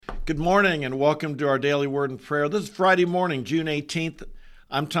Good morning and welcome to our daily word and prayer. This is Friday morning, June 18th.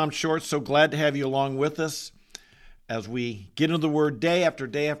 I'm Tom Short, so glad to have you along with us as we get into the word day after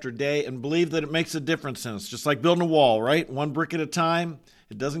day after day and believe that it makes a difference in us. Just like building a wall, right? One brick at a time.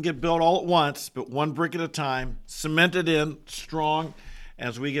 It doesn't get built all at once, but one brick at a time, cemented in strong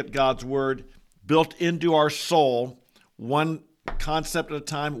as we get God's word built into our soul, one concept at a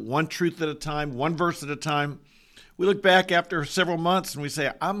time, one truth at a time, one verse at a time. We look back after several months and we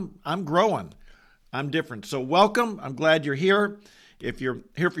say, I'm growing. I'm different. So welcome. I'm glad you're here. If you're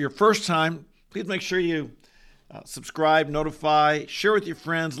here for your first time, please make sure you subscribe, notify, share with your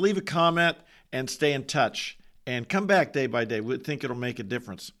friends, leave a comment, and stay in touch. And come back day by day. We think it'll make a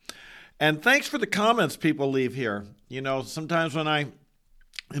difference. And thanks for the comments people leave here. You know, sometimes when I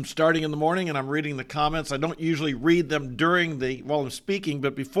am starting in the morning and I'm reading the comments, I don't usually read them while I'm speaking,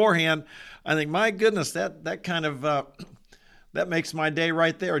 but beforehand, I think, my goodness, that kind of that makes my day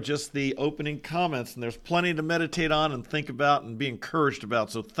right there, just the opening comments. And there's plenty to meditate on and think about and be encouraged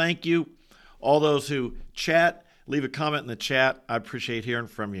about. So thank you, all those who chat, leave a comment in the chat. I appreciate hearing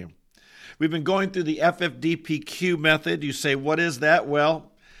from you. We've been going through the FFDPQ method. You say, what is that?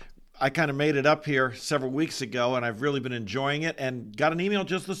 Well, I kind of made it up here several weeks ago, and I've really been enjoying it, and got an email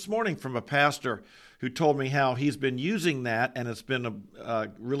just this morning from a pastor who told me how he's been using that, and it's been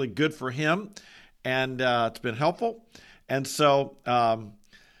really good for him, and it's been helpful. And so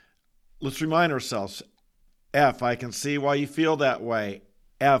let's remind ourselves. F, I can see why you feel that way.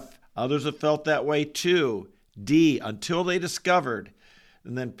 F, others have felt that way too. D, until they discovered.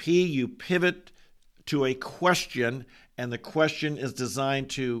 And then P, you pivot to a question, and the question is designed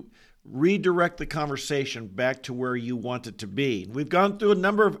to redirect the conversation back to where you want it to be. We've gone through a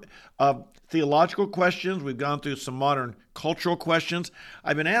number of theological questions. We've gone through some modern cultural questions.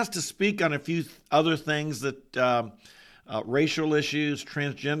 I've been asked to speak on a few other things that racial issues,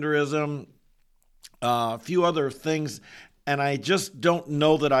 transgenderism, a few other things, and I just don't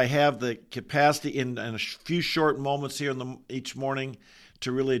know that I have the capacity in a few short moments here each morning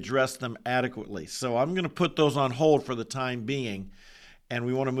to really address them adequately. So I'm going to put those on hold for the time being. And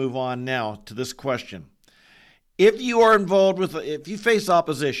we want to move on now to this question. If you face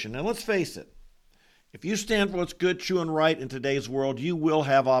opposition, and let's face it, if you stand for what's good, true, and right in today's world, you will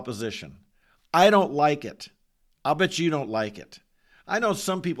have opposition. I don't like it. I'll bet you don't like it. I know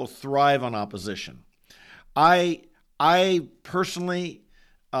some people thrive on opposition. I personally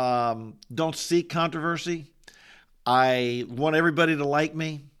don't seek controversy. I want everybody to like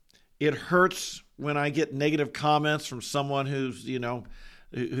me. It hurts when I get negative comments from someone who's,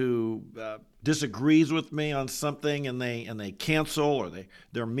 who disagrees with me on something, and they cancel, or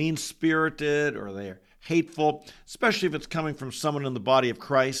they're mean-spirited, or they're hateful, especially if it's coming from someone in the body of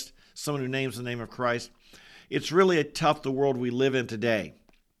Christ, someone who names the name of Christ. It's really tough, the world we live in today.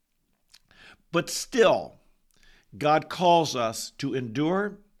 But still, God calls us to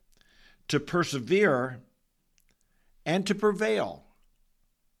endure, to persevere, and to prevail.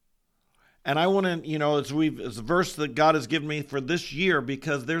 And I want to, it's a verse that God has given me for this year,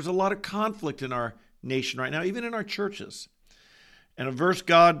 because there's a lot of conflict in our nation right now, even in our churches. And a verse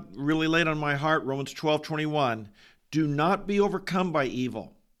God really laid on my heart, Romans 12:21, do not be overcome by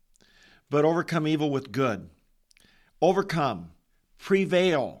evil, but overcome evil with good. Overcome,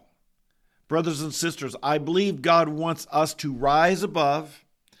 prevail. Brothers and sisters, I believe God wants us to rise above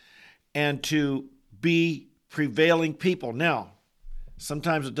and to be prevailing people. Now,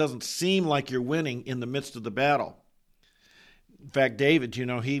 sometimes it doesn't seem like you're winning in the midst of the battle. In fact, David,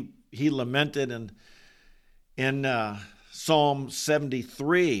 he lamented in Psalm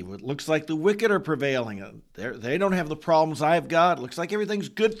 73. It looks like the wicked are prevailing. They don't have the problems I've got. It looks like everything's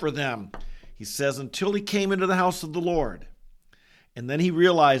good for them. He says, until he came into the house of the Lord. And then he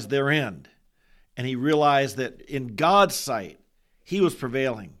realized their end. And he realized that in God's sight, he was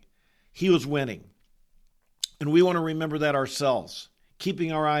prevailing. He was winning. And we want to remember that ourselves,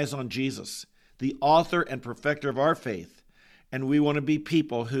 keeping our eyes on Jesus, the author and perfecter of our faith. And we want to be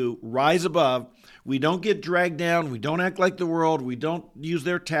people who rise above. We don't get dragged down. We don't act like the world. We don't use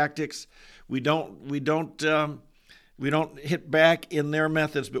their tactics. We don't hit back in their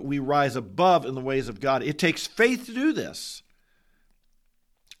methods, but we rise above in the ways of God. It takes faith to do this.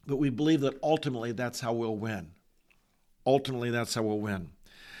 But we believe that ultimately that's how we'll win. Ultimately, that's how we'll win.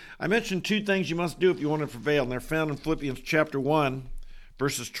 I mentioned two things you must do if you want to prevail, and they're found in Philippians chapter 1,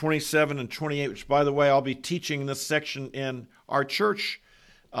 verses 27 and 28, which, by the way, I'll be teaching this section in our church,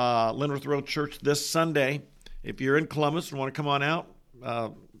 Linworth Road Church, this Sunday. If you're in Columbus and want to come on out,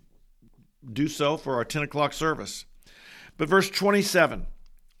 do so for our 10 o'clock service. But verse 27,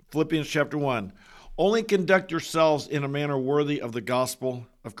 Philippians chapter 1, Only conduct yourselves in a manner worthy of the gospel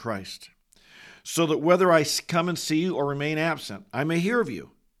of Christ, so that whether I come and see you or remain absent, I may hear of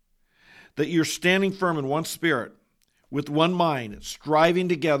you, that you're standing firm in one spirit, with one mind, striving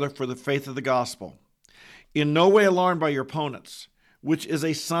together for the faith of the gospel, in no way alarmed by your opponents, which is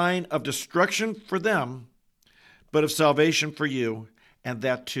a sign of destruction for them, but of salvation for you, and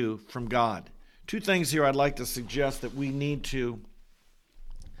that too from God. Two things here I'd like to suggest that we need to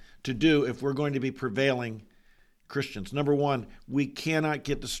do if we're going to be prevailing Christians. Number one, we cannot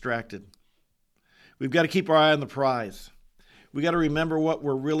get distracted. We've got to keep our eye on the prize. We've got to remember what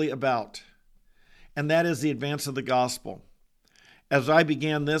we're really about, and that is the advance of the gospel. As I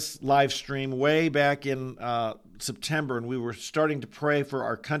began this live stream way back in September, and we were starting to pray for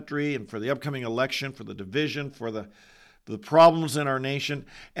our country and for the upcoming election, for the division, for the problems in our nation,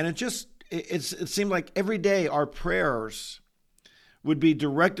 and it seemed like every day our prayers would be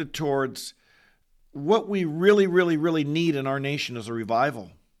directed towards what we really, really, really need in our nation as a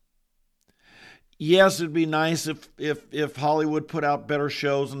revival. Yes, it'd be nice if Hollywood put out better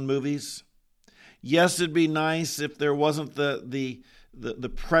shows and movies. Yes, it'd be nice if there wasn't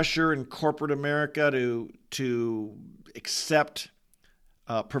the pressure in corporate America to accept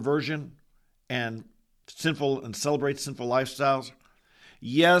perversion and celebrate sinful lifestyles.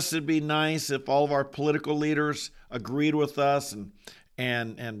 Yes, it'd be nice if all of our political leaders agreed with us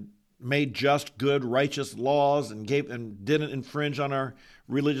and made just, good, righteous laws and didn't infringe on our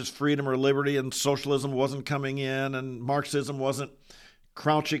religious freedom or liberty, and socialism wasn't coming in and Marxism wasn't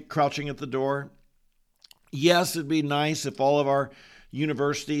crouching at the door. Yes, it'd be nice if all of our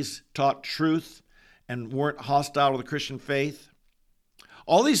universities taught truth and weren't hostile to the Christian faith.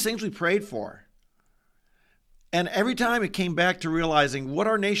 All these things we prayed for. And every time it came back to realizing what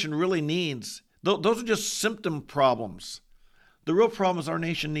our nation really needs, those are just symptom problems. The real problem is our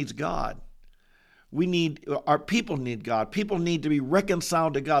nation needs God. Our people need God. People need to be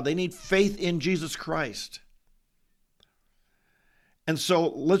reconciled to God. They need faith in Jesus Christ. And so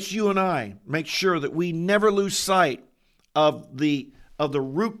let's you and I make sure that we never lose sight of the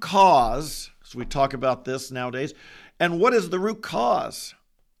root cause. So we talk about this nowadays. And what is the root cause?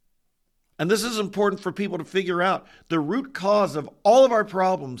 And this is important for people to figure out. The root cause of all of our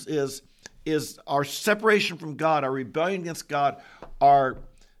problems is our separation from God, our rebellion against God, our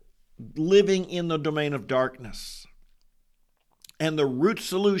living in the domain of darkness. And the root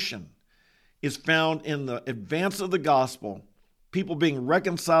solution is found in the advance of the gospel, people being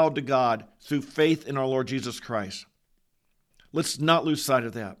reconciled to God through faith in our Lord Jesus Christ. Let's not lose sight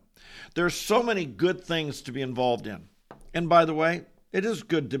of that. There are so many good things to be involved in. And by the way, it is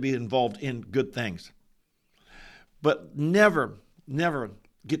good to be involved in good things. But never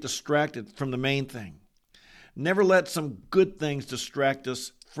get distracted from the main thing. Never let some good things distract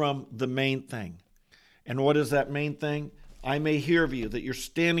us from the main thing. And what is that main thing? I may hear of you, that you're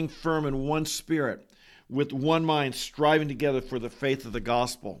standing firm in one spirit, with one mind, striving together for the faith of the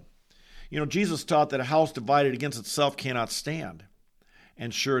gospel. You know, Jesus taught that a house divided against itself cannot stand.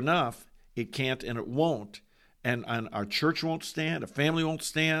 And sure enough, it can't and it won't. And our church won't stand, a family won't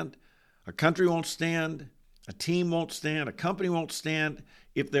stand, a country won't stand, a team won't stand, a company won't stand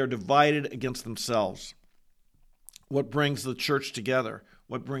if they're divided against themselves. What brings the church together,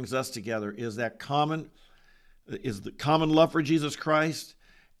 what brings us together is the common love for Jesus Christ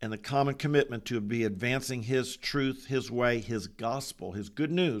and the common commitment to be advancing His truth, His way, His gospel, His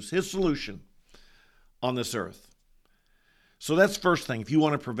good news, His solution on this earth. So that's the first thing. If you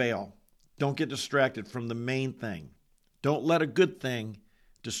want to prevail, don't get distracted from the main thing. Don't let a good thing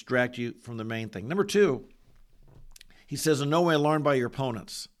distract you from the main thing. Number two, he says, in no way alarmed by your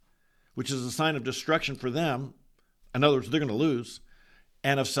opponents, which is a sign of destruction for them. In other words, they're going to lose,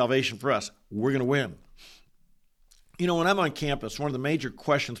 and of salvation for us. We're going to win. You know, when I'm on campus, one of the major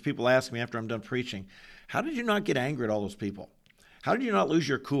questions people ask me after I'm done preaching, how did you not get angry at all those people? How did you not lose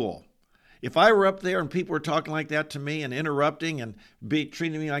your cool? If I were up there and people were talking like that to me and interrupting and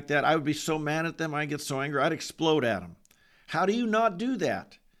treating me like that, I would be so mad at them. I'd get so angry, I'd explode at them. How do you not do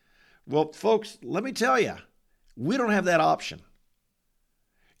that? Well, folks, let me tell you, we don't have that option.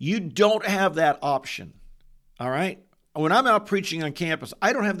 You don't have that option, all right? When I'm out preaching on campus,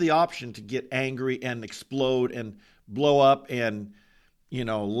 I don't have the option to get angry and explode and blow up and,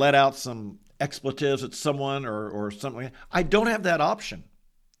 let out some expletives at someone or something like that. I don't have that option.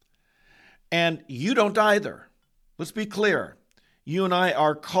 And you don't either. Let's be clear. You and I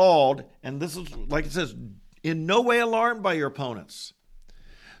are called, and this is, like it says, in no way alarmed by your opponents.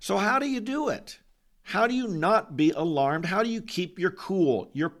 So how do you do it? How do you not be alarmed? How do you keep your cool,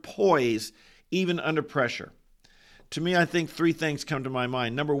 your poise, even under pressure? To me, I think three things come to my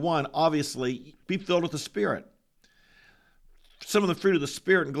mind. Number one, obviously, be filled with the Spirit. Some of the fruit of the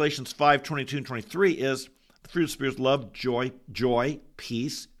Spirit in Galatians 5:22 and 23 is the fruit of the Spirit is love, joy,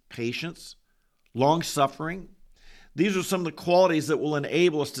 peace, patience, long-suffering. These are some of the qualities that will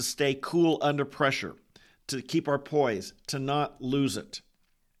enable us to stay cool under pressure, to keep our poise, to not lose it.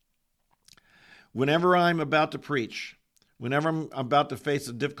 Whenever I'm about to preach, whenever I'm about to face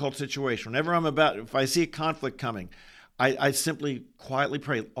a difficult situation, if I see a conflict coming, I simply quietly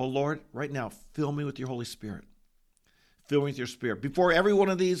pray, oh Lord, right now, fill me with your Holy Spirit. Fill me with your Spirit. Before every one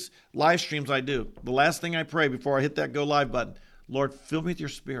of these live streams I do, the last thing I pray before I hit that go live button, Lord, fill me with your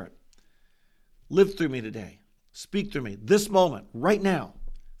Spirit. Live through me today. Speak through me. This moment, right now,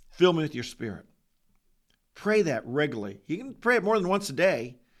 fill me with your Spirit. Pray that regularly. You can pray it more than once a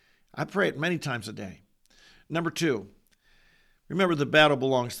day. I pray it many times a day. Number two, remember the battle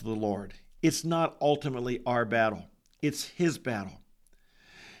belongs to the Lord. It's not ultimately our battle. It's His battle.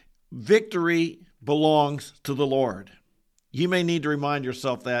 Victory belongs to the Lord. You may need to remind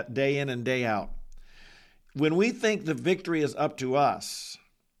yourself that day in and day out. When we think the victory is up to us,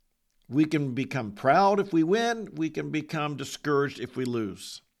 we can become proud if we win. We can become discouraged if we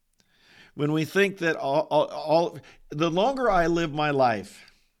lose. When we think that the longer I live my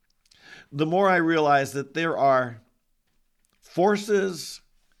life, the more I realize that there are forces.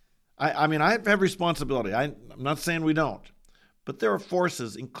 I mean, I have responsibility. I'm not saying we don't, but there are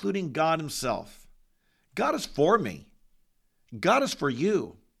forces, including God Himself. God is for me. God is for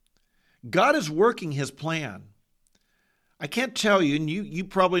you. God is working His plan. I can't tell you, and you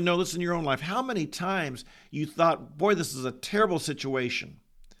probably know this in your own life, how many times you thought, boy, this is a terrible situation.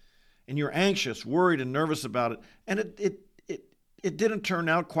 And you're anxious, worried, and nervous about it. And it didn't turn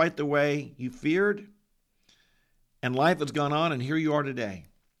out quite the way you feared. And life has gone on, and here you are today.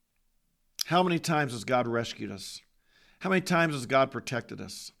 How many times has God rescued us? How many times has God protected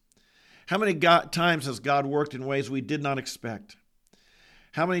us? How many times has God worked in ways we did not expect?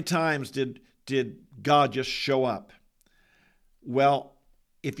 How many times did God just show up? Well,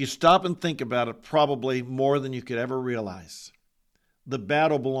 if you stop and think about it, probably more than you could ever realize. The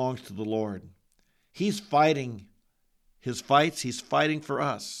battle belongs to the Lord. He's fighting His fights. He's fighting for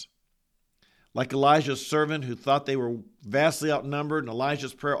us. Like Elijah's servant who thought they were vastly outnumbered, and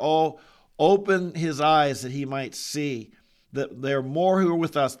Elijah's prayer, oh, open his eyes that he might see that there are more who are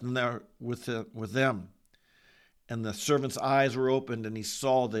with us than there are with them. And the servant's eyes were opened, and he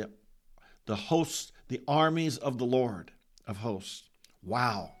saw the hosts, the armies of the Lord of hosts.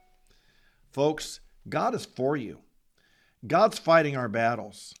 Wow. Folks, God is for you. God's fighting our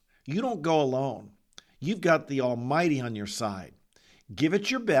battles. You don't go alone. You've got the Almighty on your side. Give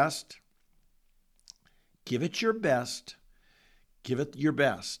it your best. Give it your best. Give it your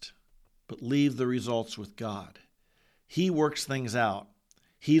best. But leave the results with God. He works things out.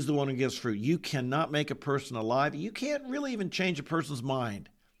 He's the one who gives fruit. You cannot make a person alive. You can't really even change a person's mind.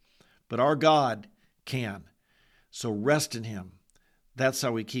 But our God can. So rest in Him. That's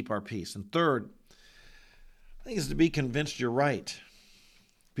how we keep our peace. And third, I think is to be convinced you're right.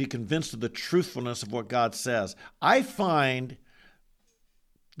 Be convinced of the truthfulness of what God says. I find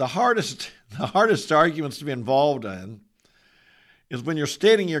the hardest arguments to be involved in is when you're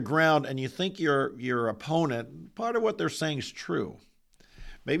stating your ground and you think your opponent, part of what they're saying is true.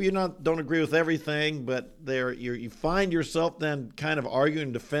 Maybe you don't agree with everything, but you find yourself then kind of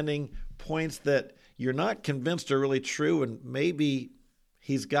arguing, defending points that you're not convinced are really true, and maybe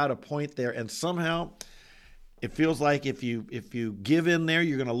he's got a point there, and somehow it feels like if you give in there,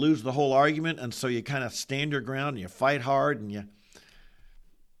 you're going to lose the whole argument, and so you kind of stand your ground and you fight hard, and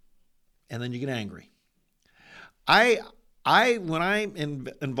then you get angry. When I'm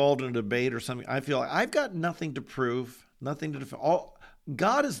involved in a debate or something, I feel like I've got nothing to prove, nothing to defend.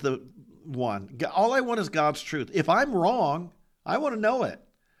 God is the one. All I want is God's truth. If I'm wrong, I want to know it.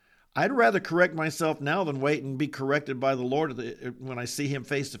 I'd rather correct myself now than wait and be corrected by the Lord when I see Him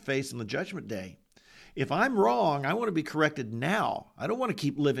face to face in the judgment day. If I'm wrong, I want to be corrected now. I don't want to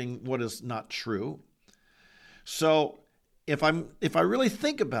keep living what is not true. So if I really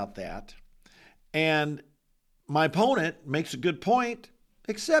think about that, and my opponent makes a good point,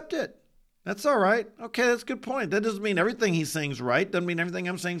 accept it. That's all right. Okay, that's a good point. That doesn't mean everything he's saying is right. Doesn't mean everything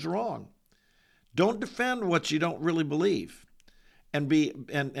I'm saying is wrong. Don't defend what you don't really believe, and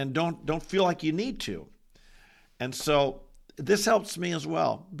don't feel like you need to. And so this helps me as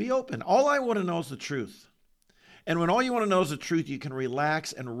well. Be open. All I want to know is the truth. And when all you want to know is the truth, you can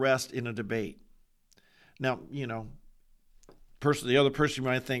relax and rest in a debate. Now, the other person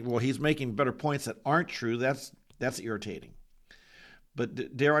might think, well, he's making better points that aren't true. That's irritating.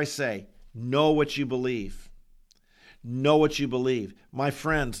 But dare I say, know what you believe. Know what you believe. My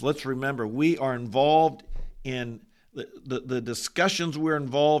friends, let's remember, we are involved in the discussions we're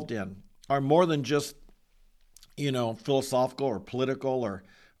involved in are more than just, philosophical or political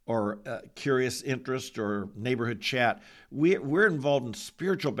or curious interest or neighborhood chat. We're involved in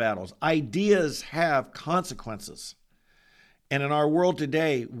spiritual battles. Ideas have consequences. And in our world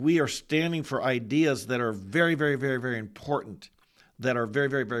today, we are standing for ideas that are very, very, very, very important, that are very,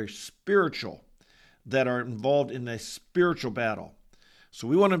 very, very spiritual, that are involved in a spiritual battle. So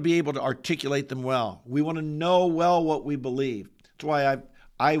we want to be able to articulate them well. We want to know well what we believe. That's why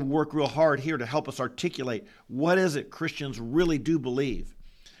I work real hard here to help us articulate what is it Christians really do believe.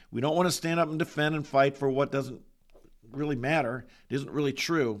 We don't want to stand up and defend and fight for what doesn't really matter. It isn't really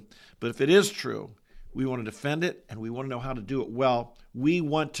true. But if it is true, we want to defend it, and we want to know how to do it well. We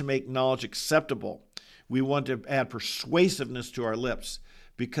want to make knowledge acceptable. We want to add persuasiveness to our lips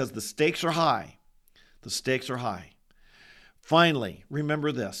because the stakes are high. The stakes are high. Finally,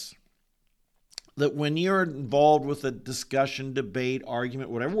 remember this, that when you're involved with a discussion, debate, argument,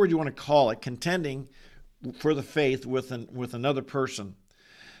 whatever word you want to call it, contending for the faith with another person,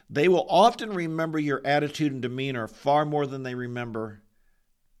 they will often remember your attitude and demeanor far more than they remember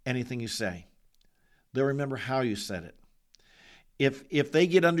anything you say. They'll remember how you said it. If they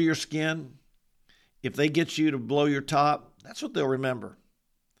get under your skin, if they get you to blow your top, that's what they'll remember.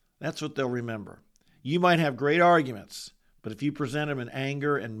 That's what they'll remember. You might have great arguments, but if you present them in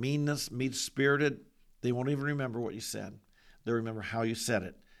anger and meanness, mean-spirited, they won't even remember what you said. They'll remember how you said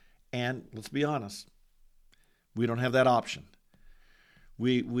it. And let's be honest, we don't have that option.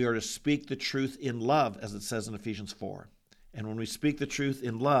 We are to speak the truth in love, as it says in Ephesians 4. And when we speak the truth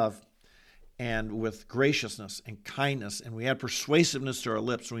in love, and with graciousness and kindness, and we add persuasiveness to our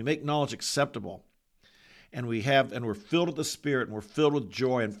lips, and we make knowledge acceptable, and we're filled with the Spirit, and we're filled with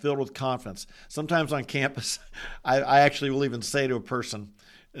joy, and filled with confidence. Sometimes on campus, I actually will even say to a person,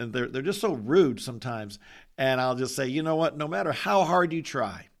 and they're just so rude sometimes, and I'll just say, you know what, no matter how hard you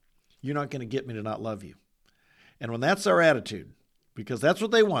try, you're not going to get me to not love you. And when that's our attitude, because that's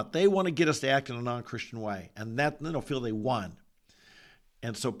what they want to get us to act in a non-Christian way, and then they'll feel they won.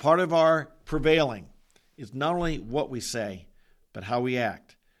 And so part of our prevailing is not only what we say, but how we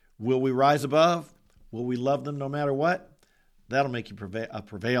act. Will we rise above? Will we love them no matter what? That'll make you a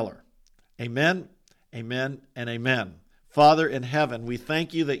prevailer. Amen, amen, and amen. Father in heaven, we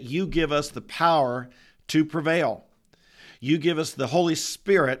thank you that you give us the power to prevail. You give us the Holy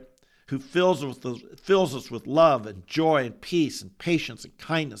Spirit who fills us with love and joy and peace and patience and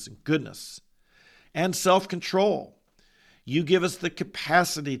kindness and goodness and self-control. You give us the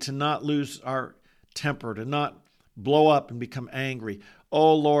capacity to not lose our temper, to not blow up and become angry.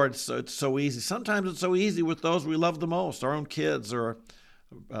 Oh, Lord, so it's so easy. Sometimes it's so easy with those we love the most, our own kids or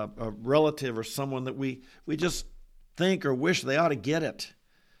a relative or someone that we just think or wish they ought to get it.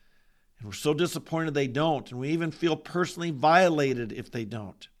 And we're so disappointed they don't, and we even feel personally violated if they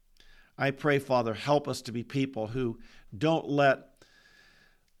don't. I pray, Father, help us to be people who don't let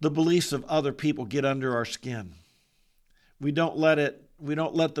the beliefs of other people get under our skin. We don't let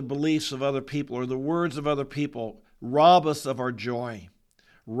the beliefs of other people or the words of other people rob us of our joy,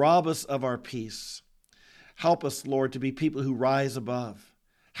 rob us of our peace. Help us, Lord, to be people who rise above.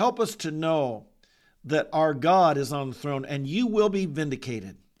 Help us to know that our God is on the throne and you will be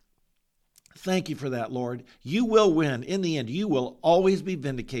vindicated. Thank you for that, Lord. You will win. In the end, you will always be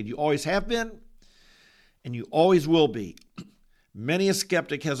vindicated. You always have been, and you always will be. Many a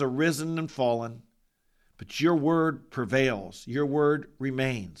skeptic has arisen and fallen, but your word prevails. Your word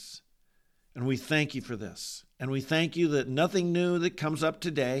remains. And we thank you for this. And we thank you that nothing new that comes up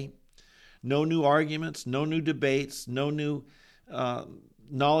today, no new arguments, no new debates, no new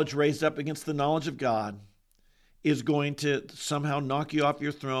knowledge raised up against the knowledge of God is going to somehow knock you off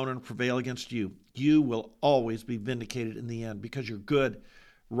your throne and prevail against you. You will always be vindicated in the end because you're good,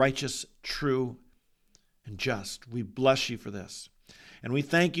 righteous, true, and just. We bless you for this. And we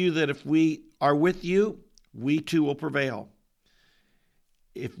thank you that if we are with you, we too will prevail.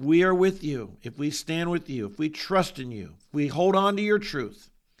 If we are with you, if we stand with you, if we trust in you, if we hold on to your truth,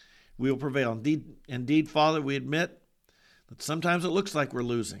 we will prevail. Indeed, Father, we admit that sometimes it looks like we're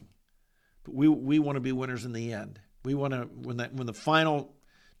losing, but we want to be winners in the end. We want to, when the final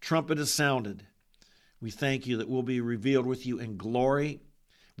trumpet is sounded, we thank you that we'll be revealed with you in glory.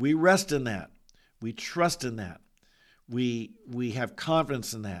 We rest in that. We trust in that. We have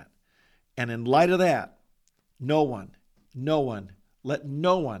confidence in that. And in light of that, let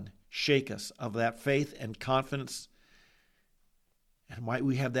no one shake us of that faith and confidence. And might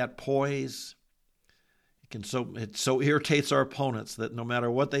we have that poise. It so irritates our opponents that no matter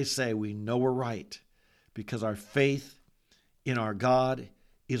what they say, we know we're right because our faith in our God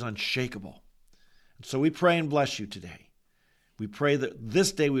is unshakable. And so we pray and bless you today. We pray that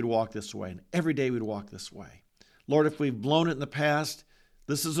this day we'd walk this way and every day we'd walk this way. Lord, if we've blown it in the past,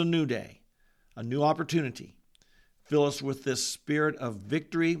 this is a new day, a new opportunity. Fill us with this spirit of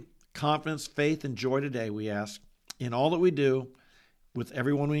victory, confidence, faith, and joy today, we ask, in all that we do, with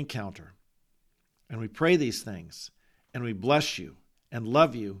everyone we encounter. And we pray these things, and we bless you and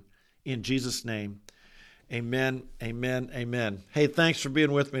love you in Jesus' name. Amen, amen, amen. Hey, thanks for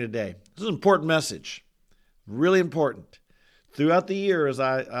being with me today. This is an important message, really important. Throughout the year, as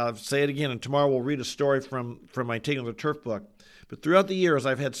I'll say it again, and tomorrow we'll read a story from my Taking the Turf book, but throughout the years,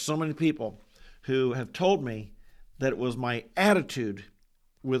 I've had so many people who have told me that it was my attitude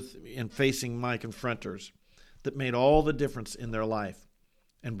in facing my confronters that made all the difference in their life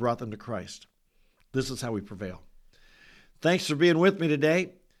and brought them to Christ. This is how we prevail. Thanks for being with me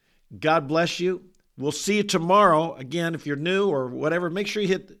today. God bless you. We'll see you tomorrow. Again, if you're new or whatever, make sure you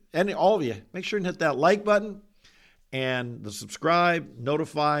hit, all of you, make sure you hit that like button and the subscribe,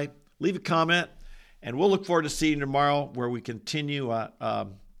 notify, leave a comment, and we'll look forward to seeing you tomorrow where we continue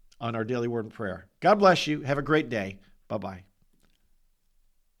on our daily word and prayer. God bless you. Have a great day. Bye-bye.